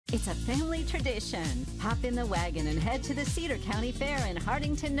It's a family tradition. Hop in the wagon and head to the Cedar County Fair in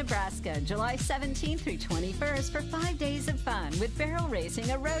Hardington, Nebraska, July 17th through 21st for 5 days of fun with barrel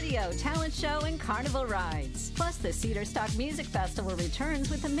racing, a rodeo, talent show, and carnival rides. Plus, the Cedar Stock Music Festival returns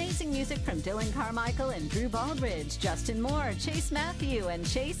with amazing music from Dylan Carmichael and Drew Baldridge, Justin Moore, Chase Matthew, and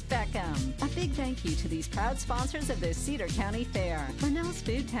Chase Beckham. A big thank you to these proud sponsors of the Cedar County Fair: Linnell's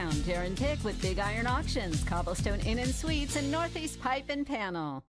Food Town, Darren Pick with Big Iron Auctions, Cobblestone Inn and Suites, and Northeast Pipe and Panel.